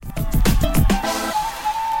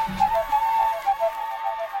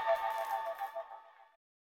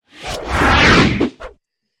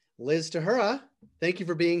Liz Tahura, thank you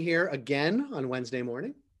for being here again on Wednesday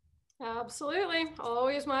morning. Absolutely.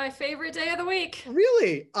 Always my favorite day of the week.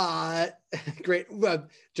 Really? Great. Well,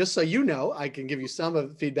 just so you know, I can give you some of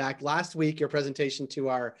the feedback. Last week, your presentation to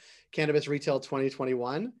our Cannabis Retail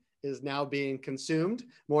 2021 is now being consumed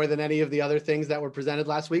more than any of the other things that were presented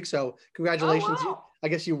last week. So congratulations. Oh, wow. I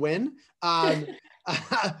guess you win. But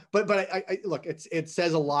I look, it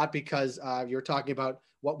says a lot because you're talking about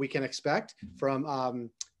what we can expect from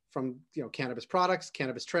cannabis products,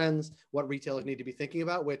 cannabis trends, what retailers need to be thinking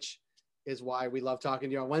about, which is why we love talking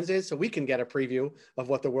to you on Wednesdays, so we can get a preview of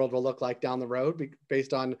what the world will look like down the road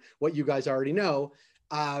based on what you guys already know.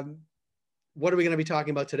 What are we going to be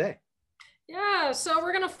talking about today? Yeah, so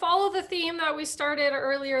we're going to follow the theme that we started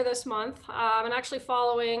earlier this month and actually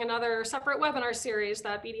following another separate webinar series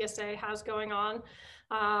that BDSA has going on,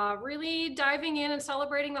 really diving in and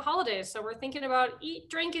celebrating the holidays. So we're thinking about eat,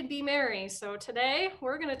 drink, and be merry. So today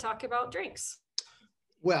we're going to talk about drinks.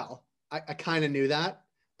 Well, I kind of knew that,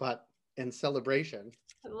 but in celebration.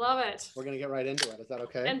 I love it. We're going to get right into it. Is that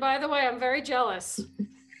okay? And by the way, I'm very jealous.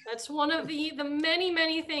 That's one of the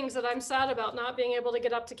many things that I'm sad about not being able to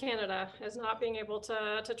get up to Canada, is not being able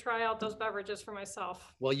to try out those beverages for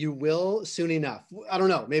myself. Well, you will soon enough. I don't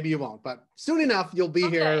know, maybe you won't, but soon enough you'll be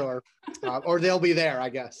here, or they'll be there, I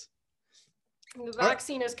guess. The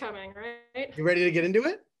vaccine is coming, right? You ready to get into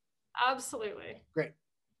it? Absolutely. Great.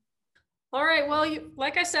 All right, well,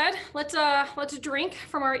 like I said, let's drink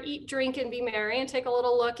from our Eat, Drink, and Be Merry and take a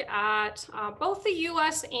little look at both the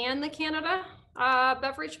US and the Canada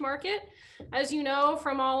beverage market. As you know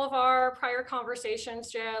from all of our prior conversations,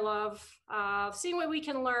 Jay, I love seeing what we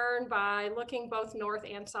can learn by looking both north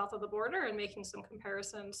and south of the border and making some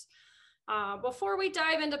comparisons. Before we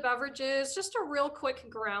dive into beverages, just a real quick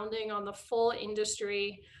grounding on the full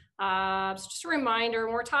industry. Just a reminder,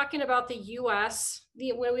 when we're talking about the US,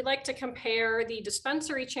 when we like to compare the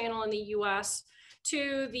dispensary channel in the US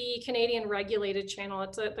to the Canadian regulated channel,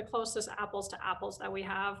 it's the closest apples to apples that we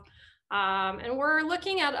have. And we're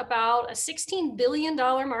looking at about a $16 billion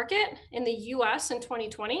market in the US in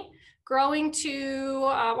 2020, growing to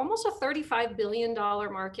almost a $35 billion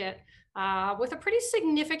market. With a pretty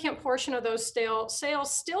significant portion of those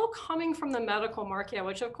sales still coming from the medical market,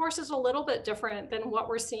 which of course is a little bit different than what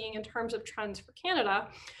we're seeing in terms of trends for Canada,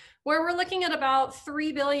 where we're looking at about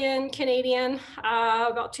 3 billion Canadian,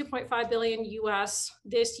 about 2.5 billion US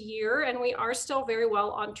this year, and we are still very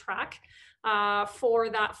well on track for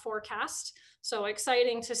that forecast. So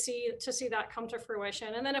exciting to see that come to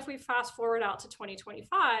fruition. And then if we fast forward out to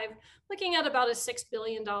 2025, looking at about a $6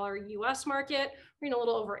 billion US market, we're in a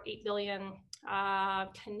little over 8 billion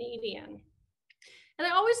Canadian. And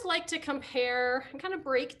I always like to compare and kind of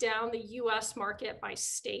break down the US market by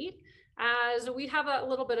state, as we have a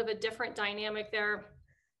little bit of a different dynamic there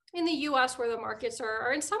in the US, where the markets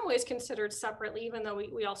are in some ways considered separately, even though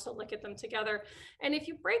we also look at them together. And if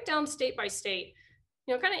you break down state by state,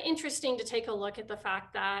 kind of interesting to take a look at the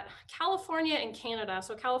fact that California and Canada,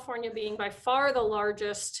 so California being by far the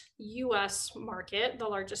largest US market, the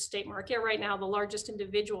largest state market right now, the largest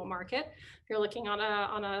individual market, if you're looking on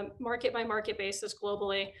a market by market basis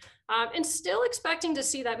globally, and still expecting to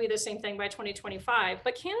see that be the same thing by 2025.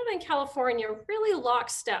 But Canada and California really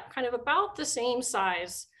lockstep, kind of about the same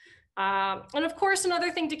size. And of course,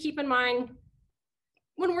 another thing to keep in mind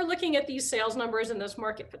when we're looking at these sales numbers and this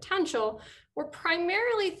market potential, we're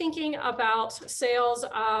primarily thinking about sales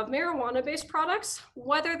of marijuana-based products,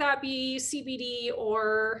 whether that be CBD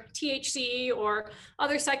or THC or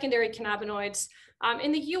other secondary cannabinoids.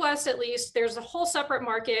 In the US, at least, there's a whole separate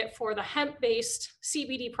market for the hemp-based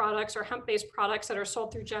CBD products or hemp-based products that are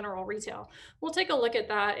sold through general retail. We'll take a look at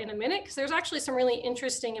that in a minute, because there's actually some really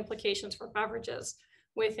interesting implications for beverages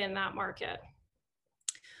within that market.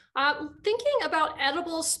 Thinking about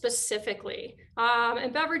edibles specifically,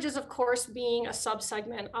 and beverages, of course, being a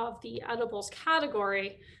subsegment of the edibles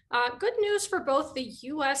category, good news for both the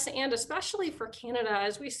US and especially for Canada,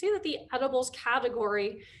 as we see that the edibles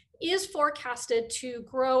category is forecasted to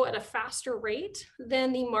grow at a faster rate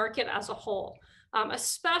than the market as a whole,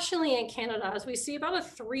 especially in Canada, as we see about a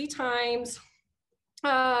 3 times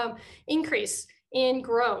increase in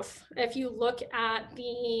growth if you look at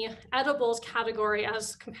the edibles category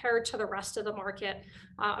as compared to the rest of the market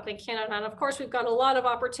up in Canada. And of course, we've got a lot of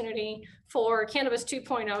opportunity for Cannabis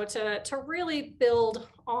 2.0 to really build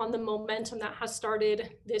on the momentum that has started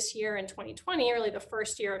this year in 2020, really the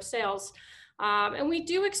first year of sales. And we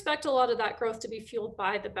do expect a lot of that growth to be fueled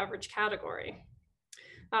by the beverage category.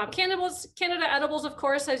 Canada edibles, of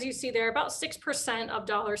course, as you see there, about 6% of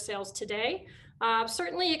dollar sales today.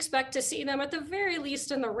 Certainly expect to see them at the very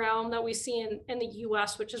least in the realm that we see in the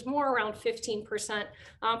US, which is more around 15%,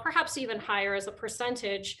 perhaps even higher as a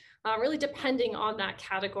percentage, really depending on that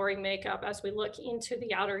category makeup as we look into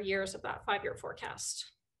the outer years of that 5-year forecast.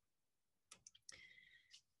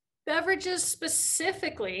 Beverages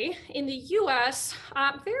specifically in the US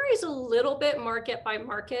varies a little bit market by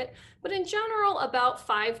market, but in general, about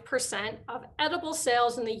 5% of edible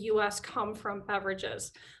sales in the US come from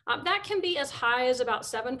beverages. That can be as high as about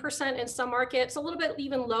 7% in some markets, a little bit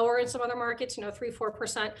even lower in some other markets,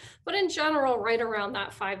 3-4%, but in general, right around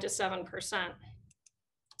that 5 to 7%.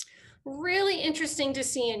 Really interesting to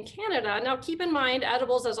see in Canada. Now, keep in mind,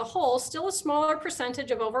 edibles as a whole, still a smaller percentage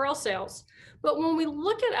of overall sales. But when we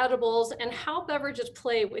look at edibles and how beverages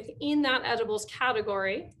play within that edibles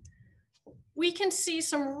category, we can see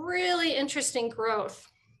some really interesting growth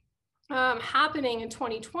happening in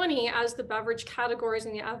 2020 as the beverage categories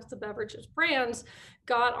and as the beverages brands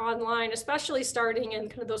got online, especially starting in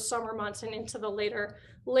kind of those summer months and into the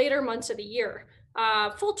later months of the year.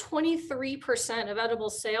 Full 23% of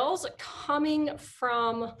edible sales coming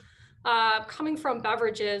from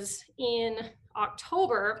beverages in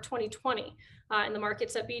October of 2020 in the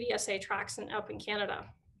markets that BDSA tracks and up in Canada.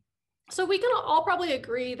 So we can all probably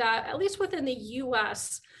agree that at least within the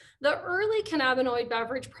US, the early cannabinoid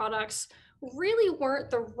beverage products really weren't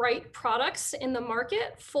the right products in the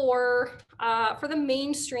market for the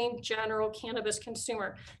mainstream general cannabis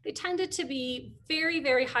consumer. They tended to be very,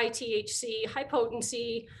 very high THC, high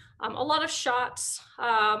potency, a lot of shots,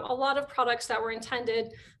 a lot of products that were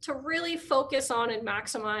intended to really focus on and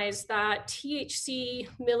maximize that THC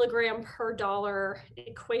milligram per dollar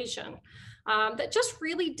equation. That just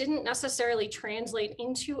really didn't necessarily translate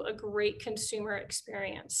into a great consumer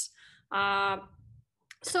experience.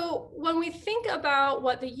 So when we think about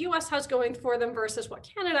what the US has going for them versus what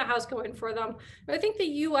Canada has going for them, I think the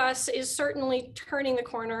US is certainly turning the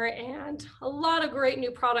corner and a lot of great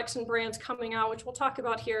new products and brands coming out, which we'll talk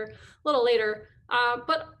about here a little later.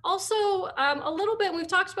 But also a little bit, we've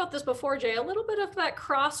talked about this before, Jay, a little bit of that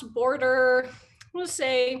cross-border, let's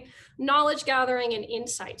say, knowledge gathering and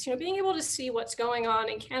insights, being able to see what's going on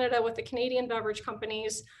in Canada with the Canadian beverage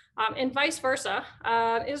companies and vice versa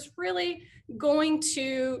is really going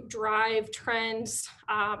to drive trends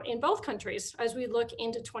in both countries as we look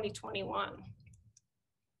into 2021.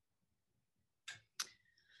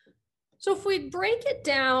 So if we break it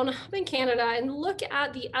down in Canada and look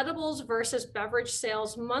at the edibles versus beverage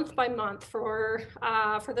sales month by month for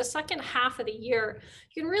the second half of the year,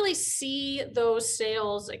 you can really see those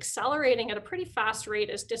sales accelerating at a pretty fast rate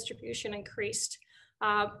as distribution increased.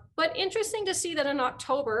 But interesting to see that in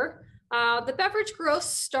October, the beverage growth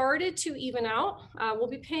started to even out. We'll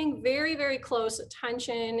be paying very, very close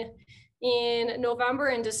attention in November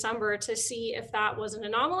and December to see if that was an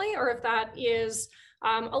anomaly or if that is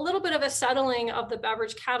a little bit of a settling of the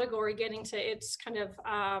beverage category getting to its kind of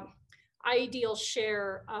ideal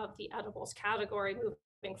share of the edibles category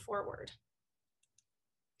moving forward.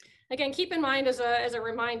 Again, keep in mind as a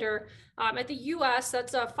reminder, at the US,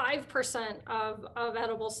 that's 5% of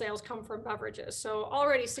edible sales come from beverages. So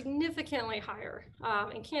already significantly higher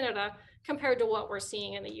in Canada compared to what we're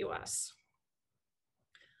seeing in the US.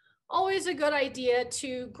 Always a good idea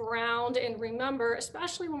to ground and remember,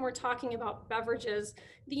 especially when we're talking about beverages,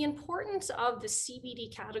 the importance of the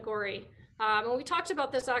CBD category. And we talked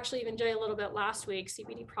about this actually even, Jay, a little bit last week,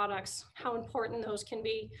 CBD products, how important those can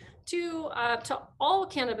be to all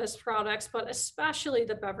cannabis products, but especially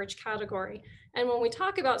the beverage category. And when we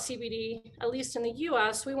talk about CBD, at least in the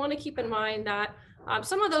US, we want to keep in mind that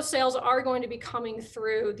some of those sales are going to be coming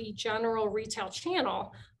through the general retail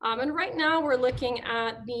channel. And right now we're looking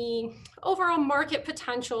at the overall market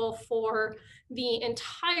potential for the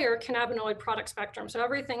entire cannabinoid product spectrum. So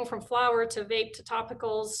everything from flower to vape to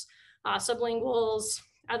topicals, sublinguals,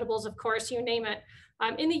 edibles, of course, you name it.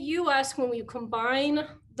 In the US, when we combine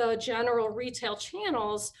the general retail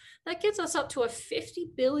channels, that gets us up to a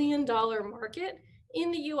 $50 billion market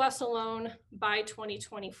in the US alone by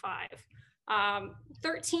 2025.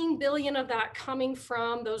 13 billion of that coming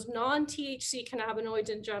from those non-THC cannabinoids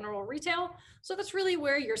in general retail. So that's really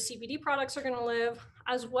where your CBD products are going to live,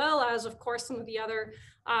 as well as, of course, some of the other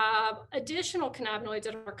additional cannabinoids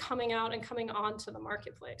that are coming out and coming onto the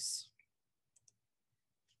marketplace.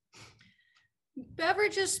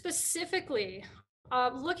 Beverages specifically,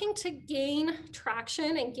 looking to gain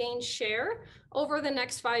traction and gain share over the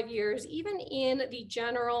next 5 years, even in the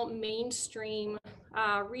general mainstream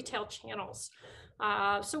retail channels.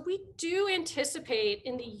 So we do anticipate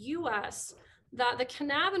in the US that the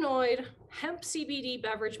cannabinoid hemp CBD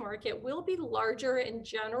beverage market will be larger in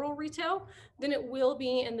general retail than it will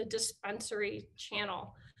be in the dispensary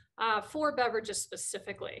channel for beverages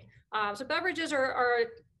specifically. So beverages are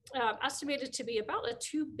estimated to be about a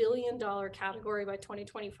 $2 billion category by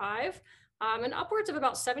 2025. And upwards of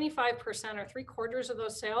about 75% or 3/4 of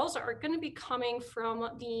those sales are going to be coming from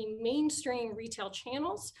the mainstream retail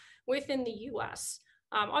channels within the US.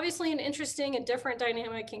 Obviously, an interesting and different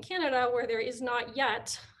dynamic in Canada where there is not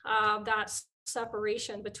yet that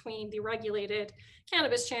separation between the regulated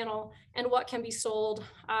cannabis channel and what can be sold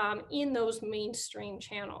in those mainstream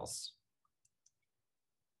channels.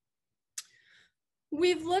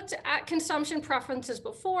 We've looked at consumption preferences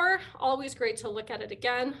before, always great to look at it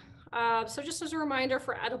again. So just as a reminder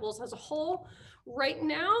for edibles as a whole, right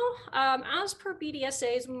now, as per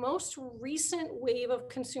BDSA's most recent wave of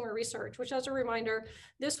consumer research, which as a reminder,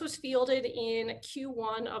 this was fielded in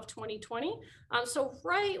Q1 of 2020. So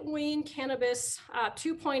right when Cannabis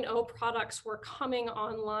 2.0 products were coming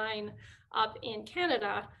online up in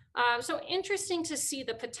Canada. So interesting to see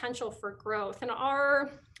the potential for growth. And our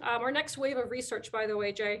next wave of research, by the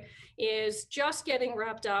way, Jay, is just getting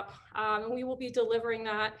wrapped up. And we will be delivering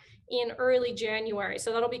that in early January.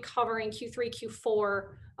 So that'll be covering Q3,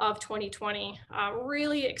 Q4 of 2020.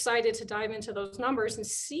 Really excited to dive into those numbers and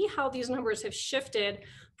see how these numbers have shifted,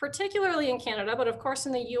 particularly in Canada, but of course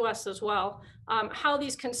in the US as well, how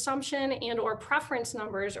these consumption and or preference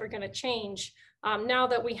numbers are going to change now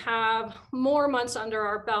that we have more months under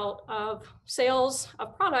our belt of sales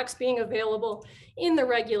of products being available in the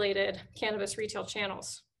regulated cannabis retail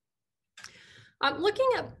channels. Looking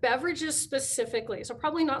at beverages specifically, so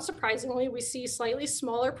probably not surprisingly, we see slightly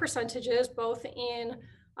smaller percentages, both in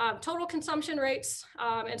total consumption rates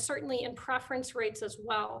and certainly in preference rates as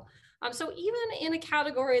well. So even in a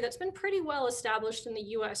category that's been pretty well established in the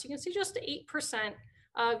US, you can see just 8%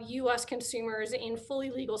 of US consumers in fully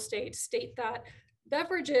legal states state that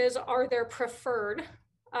beverages are their preferred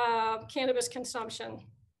cannabis consumption.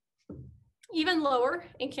 Even lower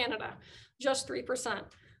in Canada, just 3%.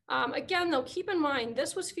 Again, though, keep in mind,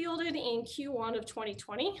 this was fielded in Q1 of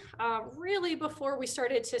 2020, really before we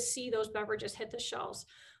started to see those beverages hit the shelves.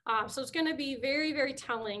 So it's going to be very, very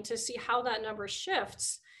telling to see how that number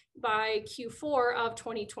shifts by Q4 of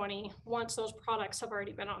 2020 once those products have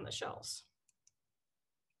already been on the shelves.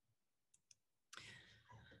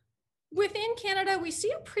 Within Canada, we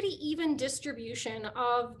see a pretty even distribution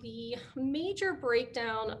of the major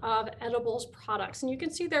breakdown of edibles products. And you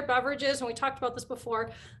can see their beverages, and we talked about this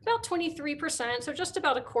before, about 23%, so just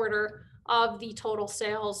about a quarter of the total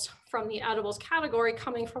sales from the edibles category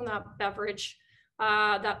coming from that beverage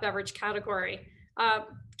category.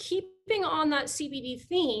 Keeping on that CBD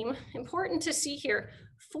theme, important to see here,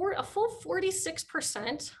 for a full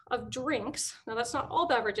 46% of drinks, now that's not all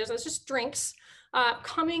beverages, that's just drinks,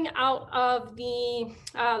 coming out of the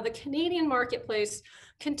Canadian marketplace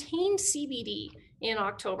contained CBD in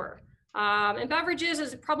October. And beverages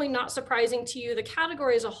is probably not surprising to you. The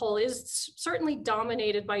category as a whole is certainly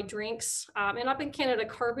dominated by drinks, and up in Canada,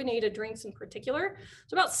 carbonated drinks in particular.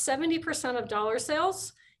 So about 70% of dollar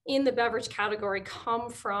sales in the beverage category come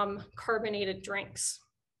from carbonated drinks.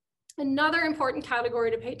 Another important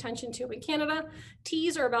category to pay attention to in Canada,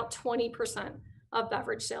 teas are about 20% of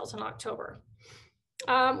beverage sales in October.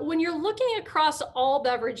 When you're looking across all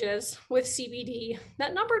beverages with CBD,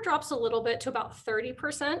 that number drops a little bit to about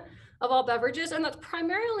 30% of all beverages, and that's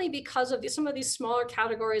primarily because of some of these smaller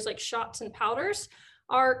categories like shots and powders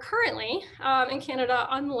are currently in Canada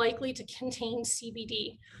unlikely to contain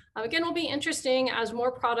CBD. Again, will be interesting as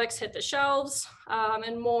more products hit the shelves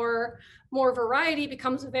and more variety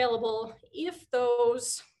becomes available if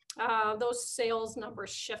those sales numbers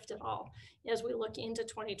shift at all as we look into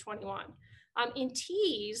 2021. In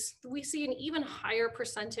teas, we see an even higher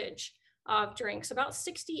percentage of drinks. About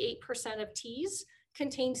 68% of teas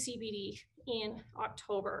contain CBD in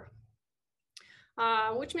October,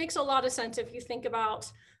 which makes a lot of sense if you think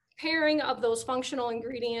about pairing of those functional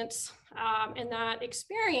ingredients and that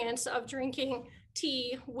experience of drinking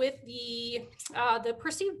tea with the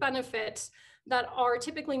perceived benefits that are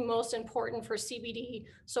typically most important for CBD.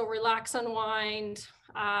 So relax, unwind,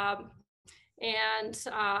 and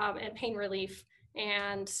pain relief,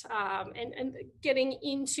 and getting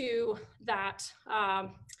into that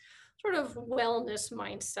sort of wellness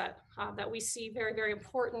mindset that we see very, very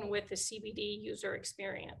important with the CBD user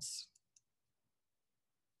experience.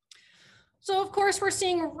 So of course, we're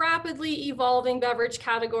seeing a rapidly evolving beverage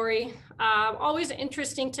category. Always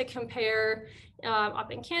interesting to compare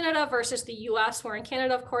up in Canada versus the US, where in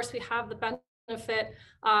Canada, of course, we have the benefit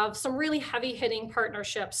of some really heavy hitting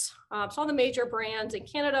partnerships. So all the major brands in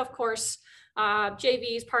Canada, of course,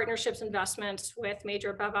 JVs, partnerships, investments with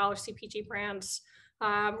major Beval or CPG brands,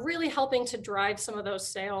 really helping to drive some of those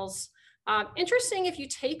sales. Interesting, if you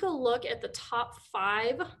take a look at the top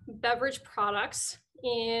 5 beverage products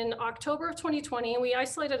in October of 2020, we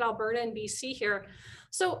isolated Alberta and BC here.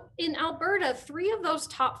 So in Alberta, 3 of those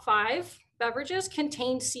top 5 beverages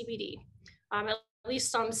contain CBD, at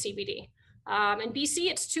least some CBD. In BC,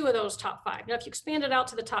 it's 2 of those top 5. Now, if you expand it out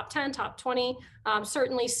to the top 10, top 20,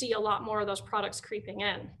 certainly see a lot more of those products creeping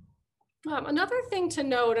in. Another thing to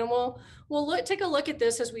note, and we'll take a look at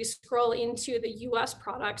this as we scroll into the US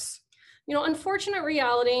products. You know, unfortunate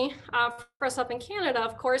reality for us up in Canada,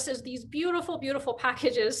 of course, is these beautiful, beautiful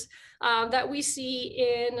packages that we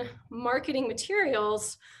see in marketing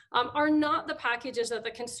materials are not the packages that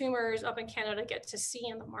the consumers up in Canada get to see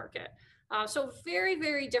in the market. So very,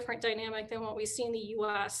 very different dynamic than what we see in the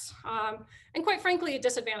US, and quite frankly, a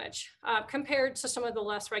disadvantage compared to some of the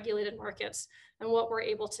less regulated markets and what we're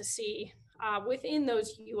able to see within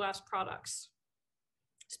those US products.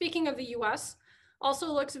 Speaking of the US,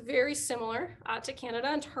 also looks very similar to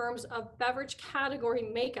Canada in terms of beverage category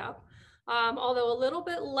makeup, although a little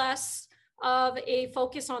bit less of a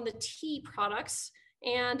focus on the tea products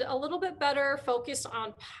and a little bit better focus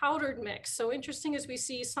on powdered mix. So interesting as we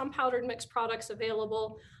see some powdered mix products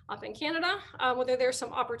available up in Canada, whether there's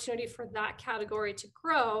some opportunity for that category to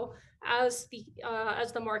grow as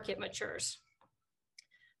the market matures.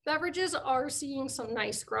 Beverages are seeing some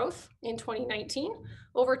nice growth in 2019,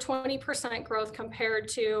 over 20% growth compared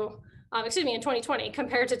to, in 2020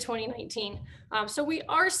 compared to 2019. So we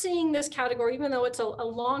are seeing this category, even though it's a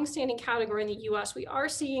long-standing category in the US, we are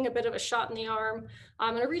seeing a bit of a shot in the arm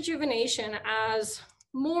and a rejuvenation as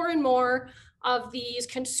more and more of these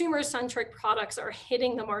consumer-centric products are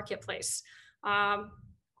hitting the marketplace.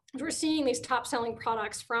 We're seeing these top-selling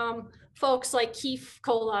products from folks like Keef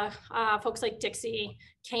Cola, folks like Dixie,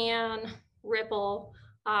 Can, Ripple,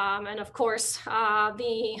 and of course,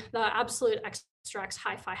 the Absolute Extracts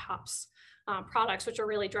Hi-Fi Hops products, which are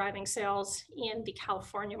really driving sales in the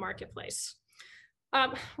California marketplace.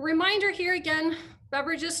 Reminder here again,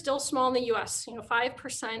 beverages still small in the US,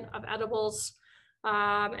 5% of edibles,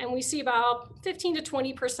 and we see about 15 to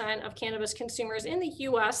 20% of cannabis consumers in the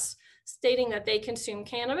US stating that they consume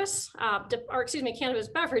cannabis, cannabis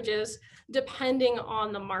beverages, depending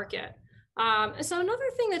on the market. So another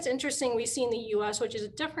thing that's interesting we see in the US, which is a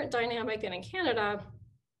different dynamic than in Canada,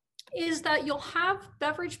 is that you'll have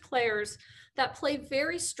beverage players that play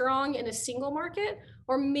very strong in a single market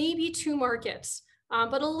or maybe 2 markets,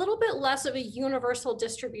 but a little bit less of a universal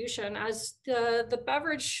distribution, as the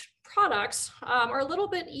beverage products are a little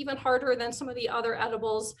bit even harder than some of the other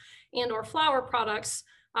edibles and or flower products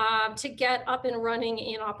to get up and running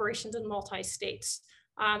in operations in multi-states.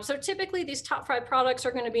 So typically these top 5 products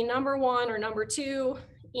are going to be number 1 or number 2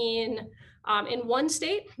 in 1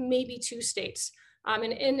 state, maybe 2 states.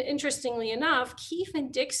 And interestingly enough, Keef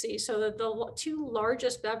and Dixie, so the 2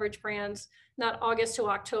 largest beverage brands in that August to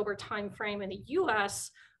October timeframe in the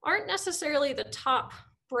US, aren't necessarily the top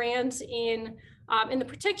brands in the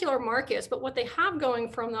particular markets, but what they have going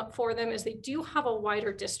for them is they do have a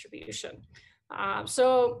wider distribution.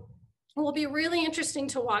 So it will be really interesting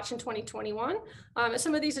to watch in 2021 as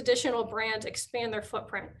some of these additional brands expand their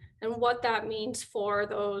footprint and what that means for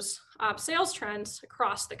those sales trends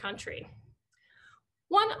across the country.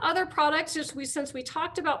 One other product, since we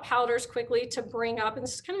talked about powders quickly, to bring up, and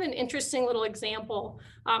this is kind of an interesting little example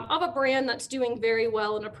of a brand that's doing very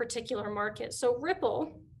well in a particular market. So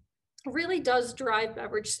Ripple really does drive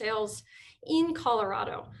beverage sales in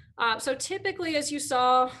Colorado. So typically, as you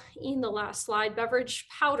saw in the last slide, beverage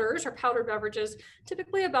powders or powdered beverages,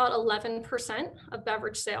 typically about 11% of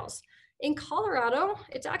beverage sales. In Colorado,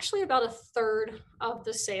 it's actually about 1/3 of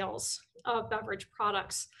the sales of beverage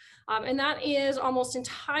products. And that is almost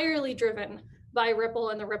entirely driven by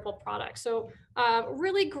Ripple and the Ripple product. So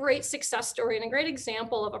really great success story and a great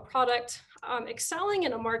example of a product excelling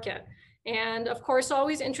in a market. And of course,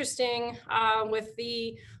 always interesting with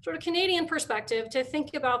the sort of Canadian perspective to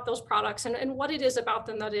think about those products and what it is about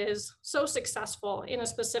them that is so successful in a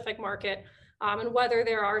specific market, and whether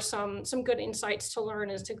there are some good insights to learn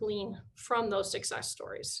and to glean from those success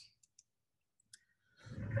stories.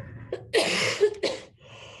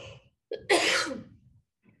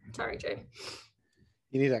 Sorry, Jay.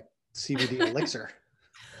 You need a CBD elixir.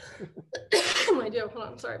 I do. Hold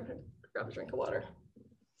on. Sorry. I'm going to grab a drink of water.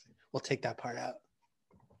 We'll take that part out.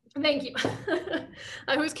 Thank you.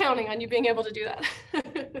 I was counting on you being able to do that.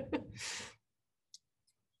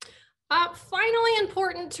 Finally,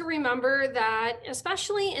 important to remember that,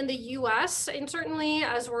 especially in the US, and certainly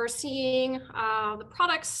as we're seeing the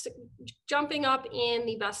products jumping up in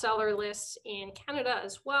the bestseller lists in Canada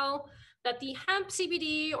as well, that the hemp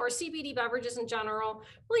CBD or CBD beverages in general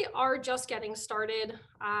really are just getting started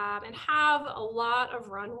and have a lot of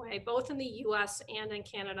runway, both in the US and in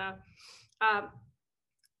Canada. Um,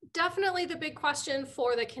 Definitely the big question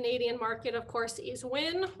for the Canadian market, of course, is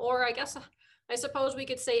when, or I suppose we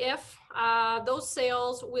could say if, those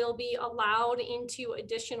sales will be allowed into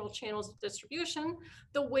additional channels of distribution,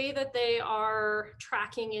 the way that they are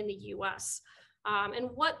tracking in the US, and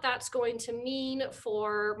what that's going to mean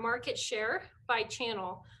for market share by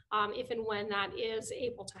channel, if and when that is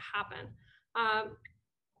able to happen.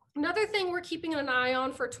 Another thing we're keeping an eye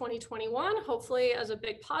on for 2021, hopefully as a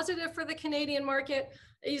big positive for the Canadian market,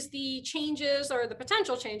 is the changes, or the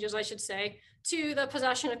potential changes, I should say, to the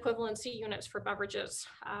possession equivalency units for beverages,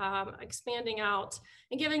 expanding out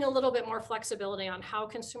and giving a little bit more flexibility on how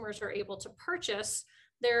consumers are able to purchase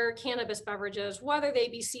their cannabis beverages, whether they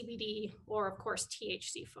be CBD or, of course,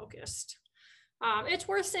 THC focused. It's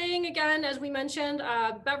worth saying, again, as we mentioned,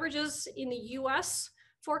 beverages in the US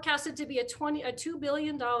forecasted to be a $2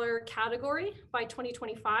 billion category by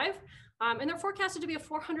 2025. And they're forecasted to be a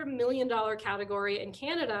 $400 million category in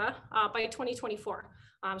Canada by 2024.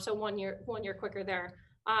 So one year quicker there.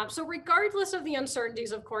 So regardless of the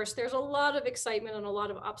uncertainties, of course, there's a lot of excitement and a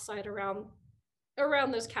lot of upside around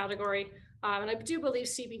this category. And I do believe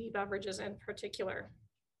CBD beverages in particular.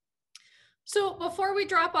 So before we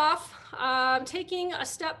drop off, taking a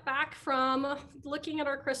step back from looking at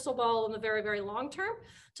our crystal ball in the very, very long term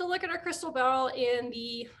to look at our crystal ball in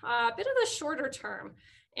the bit of the shorter term.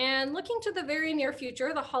 And looking to the very near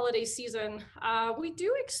future, the holiday season, we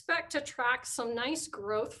do expect to track some nice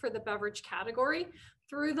growth for the beverage category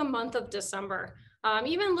through the month of December.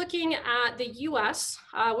 Even looking at the US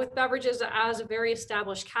with beverages as a very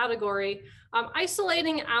established category,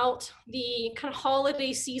 isolating out the kind of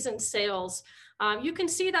holiday season sales, you can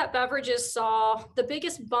see that beverages saw the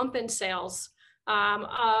biggest bump in sales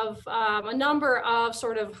of a number of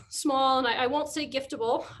sort of small, and I won't say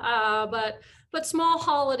giftable, but small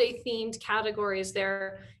holiday themed categories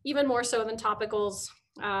there, even more so than topicals,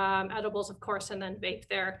 edibles, of course, and then vape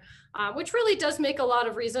there, which really does make a lot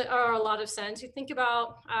of sense. You think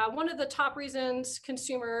about one of the top reasons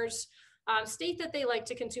consumers state that they like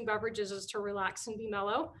to consume beverages is to relax and be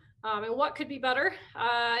mellow. And what could be better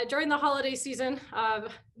during the holiday season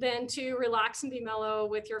than to relax and be mellow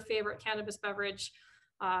with your favorite cannabis beverage,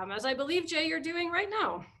 as I believe, Jay, you're doing right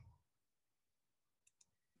now.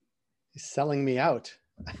 He's selling me out.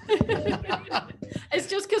 It's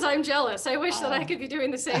just because I'm jealous. I wish that I could be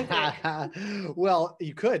doing the same thing. Well,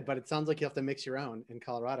 you could, but it sounds like you have to mix your own in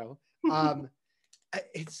Colorado. I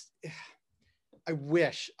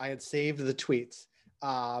wish I had saved the tweets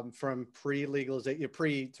from pre-legalization,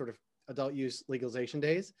 pre-sort of adult use legalization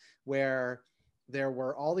days, where there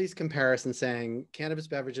were all these comparisons saying cannabis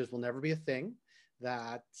beverages will never be a thing,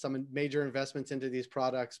 that some major investments into these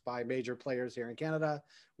products by major players here in Canada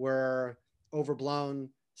were overblown,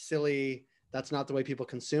 silly. That's not the way people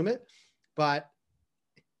consume it. But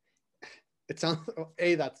it sounds,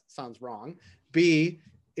 A, that sounds wrong. B,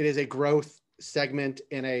 it is a growth segment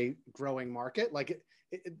in a growing market. Like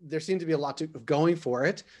there seems to be a lot of going for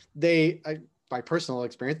it. By personal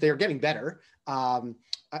experience, they are getting better.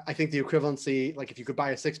 I think the equivalency, like if you could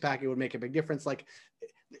buy a 6-pack, it would make a big difference. Like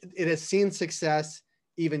it has seen success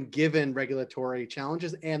even given regulatory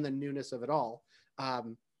challenges and the newness of it all.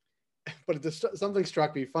 But something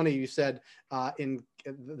struck me funny. You said in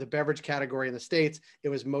the beverage category in the States, it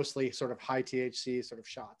was mostly sort of high THC sort of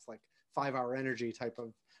shots, like 5-hour energy type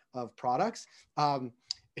of products.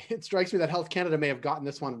 It strikes me that Health Canada may have gotten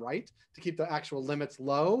this one right to keep the actual limits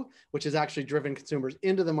low, which has actually driven consumers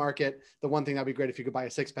into the market. The one thing that'd be great if you could buy a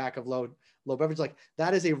 6-pack of low beverage, like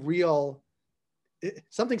that is a real,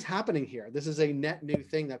 something's happening here. This is a net new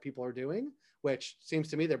thing that people are doing, which seems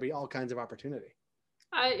to me there'd be all kinds of opportunity.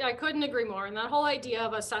 I couldn't agree more. And that whole idea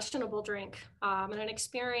of a sessionable drink and an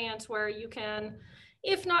experience where you can,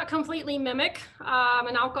 if not completely mimic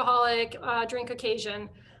an alcoholic drink occasion,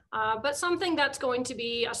 but something that's going to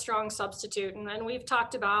be a strong substitute. And we've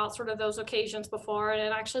talked about sort of those occasions before,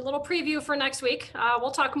 and actually a little preview for next week.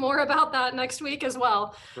 We'll talk more about that next week as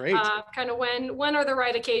well. Great. Kind of when are the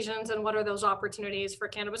right occasions and what are those opportunities for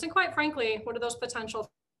cannabis? And quite frankly, what are those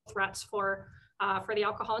potential threats for the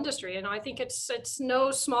alcohol industry? And I think it's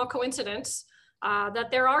no small coincidence that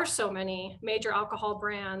there are so many major alcohol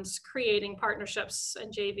brands creating partnerships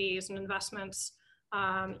and JVs and investments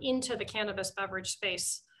into the cannabis beverage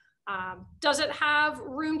space. Does it have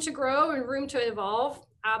room to grow and room to evolve?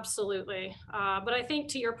 Absolutely. But I think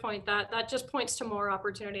to your point, that just points to more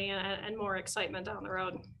opportunity and more excitement down the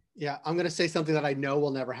road. Yeah, I'm going to say something that I know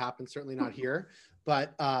will never happen, certainly not here.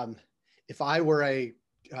 But if I were a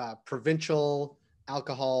provincial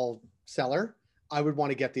alcohol seller, I would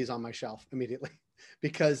want to get these on my shelf immediately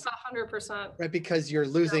because 100%. right, because you're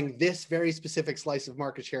losing this very specific slice of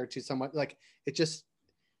market share to someone like it just,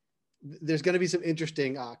 there's going to be some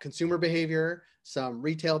interesting consumer behavior, some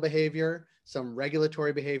retail behavior, some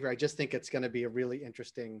regulatory behavior. I just think it's going to be a really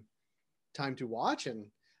interesting time to watch, and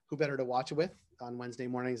who better to watch it with on Wednesday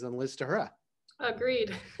mornings than Liz Tahura.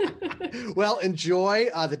 Agreed. Well, enjoy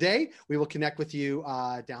the day. We will connect with you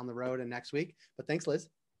down the road and next week. But thanks, Liz.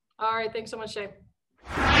 All right. Thanks so much, Jay.